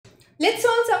Let's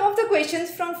solve some of the questions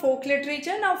from folk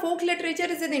literature. Now, folk literature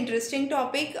is an interesting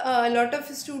topic. A lot of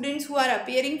students who are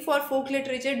appearing for folk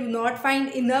literature do not find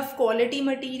enough quality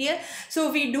material.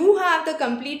 So, we do have the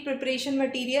complete preparation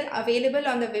material available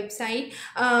on the website,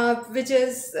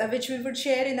 which we would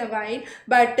share in a while.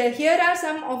 But here are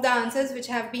some of the answers which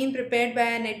have been prepared by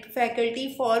a NET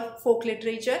faculty for folk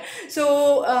literature.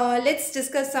 So, let's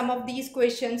discuss some of these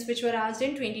questions which were asked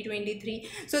in 2023.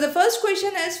 So, the first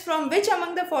question is, from which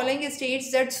among the following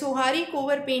states that Sohrai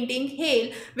Khovar Painting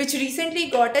hail, which recently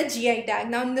got a GI tag?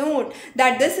 Now note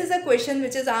that this is a question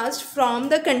which is asked from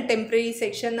the contemporary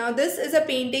section. Now this is a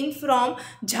painting from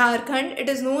Jharkhand. It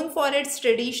is known for its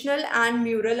traditional and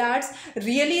mural arts.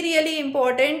 Really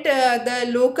important.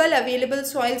 The local available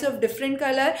soils of different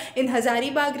color in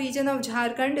Hazaribagh region of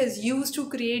Jharkhand is used to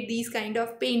create these kind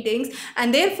of paintings,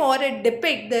 and therefore it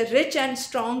depicts the rich and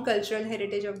strong cultural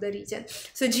heritage of the region.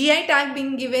 So GI tag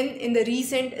being given in the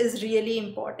recent is really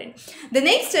important. The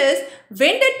next is,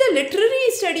 when did the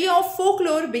literary study of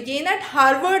folklore begin at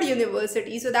Harvard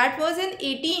University? So that was in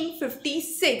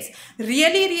 1856.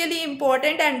 Really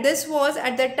important, and this was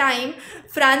at the time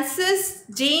Francis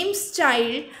James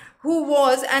Child, who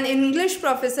was an English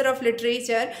professor of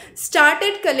literature,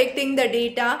 started collecting the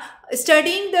data,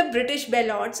 studying the British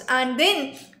ballads, and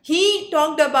then he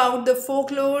talked about the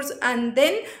folklores, and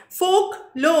then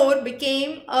folklore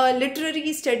became a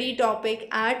literary study topic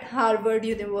at Harvard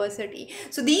University.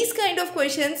 So these kind of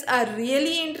questions are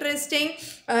really interesting.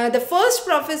 The first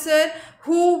professor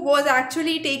who was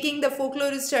actually taking the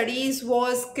folklore studies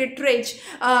was Kittredge,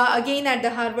 again at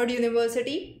the Harvard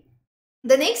University.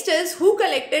 The next is, who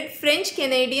collected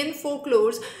French-Canadian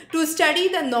folklores to study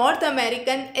the North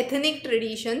American ethnic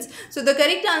traditions? So the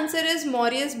correct answer is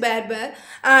Marius Barbeau,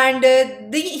 and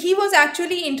he was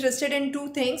actually interested in two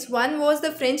things. One was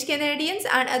the French Canadians,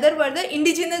 and other were the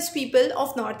indigenous people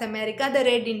of North America, the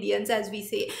Red Indians as we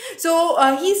say.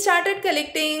 So he started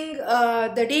collecting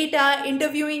the data,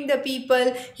 interviewing the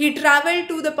people. He traveled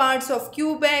to the parts of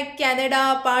Quebec,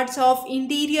 Canada, parts of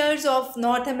interiors of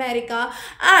North America,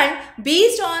 and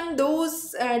based on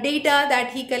those data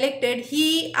that he collected,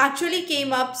 he actually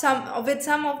came up with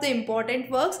some of the important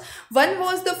works. One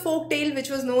was the folk tale which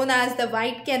was known as the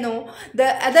White Canoe.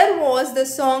 The other was the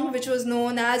song which was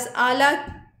known as A la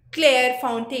Claire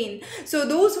Fontaine. So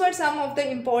those were some of the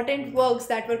important works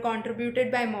that were contributed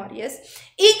by Marius.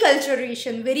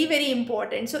 Acculturation, very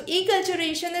important. So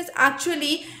acculturation is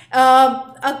actually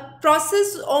a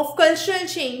process of cultural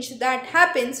change that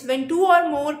happens when two or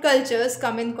more cultures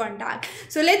come in contact.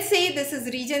 So let's say this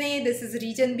is region A, this is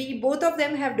region B. Both of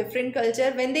them have different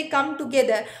culture. When they come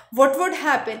together, what would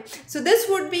happen? So this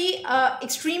would be an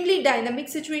extremely dynamic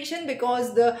situation,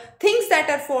 because the things that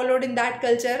are followed in that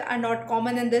culture are not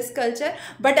common in this culture,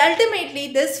 but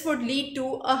ultimately this would lead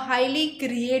to a highly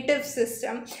creative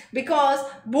system, because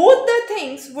both the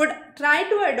things would try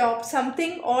to adopt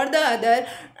something or the other,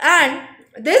 and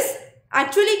this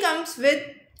actually comes with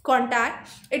contact.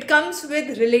 It comes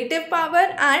with relative power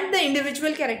and the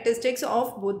individual characteristics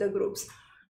of both the groups.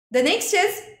 The next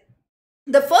is,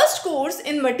 the first course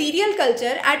in material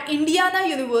culture at Indiana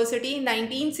University in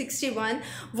 1961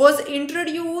 was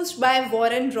introduced by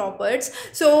Warren Roberts.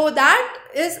 So that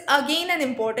is again an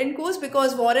important course,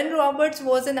 because Warren Roberts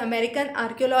was an American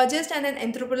archaeologist and an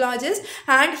anthropologist,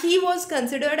 and he was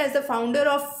considered as the founder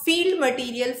of field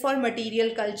material for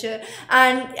material culture.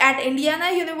 And at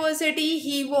Indiana University,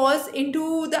 he was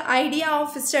into the idea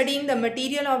of studying the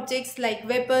material objects like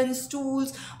weapons,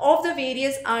 tools of the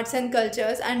various arts and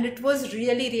cultures, and it was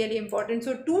really important.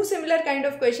 So two similar kind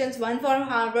of questions, one from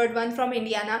Harvard, one from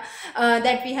Indiana,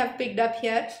 that we have picked up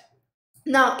here.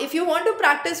 Now, if you want to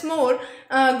practice more,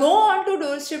 go on to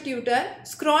Doorstep Tutor,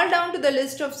 scroll down to the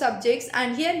list of subjects,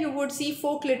 and here you would see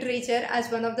folk literature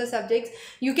as one of the subjects.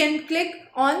 You can click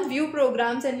on view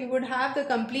programs and you would have the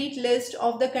complete list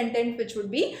of the content which would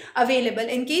be available.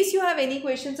 In case you have any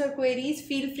questions or queries,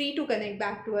 feel free to connect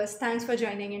back to us. Thanks for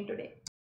joining in today.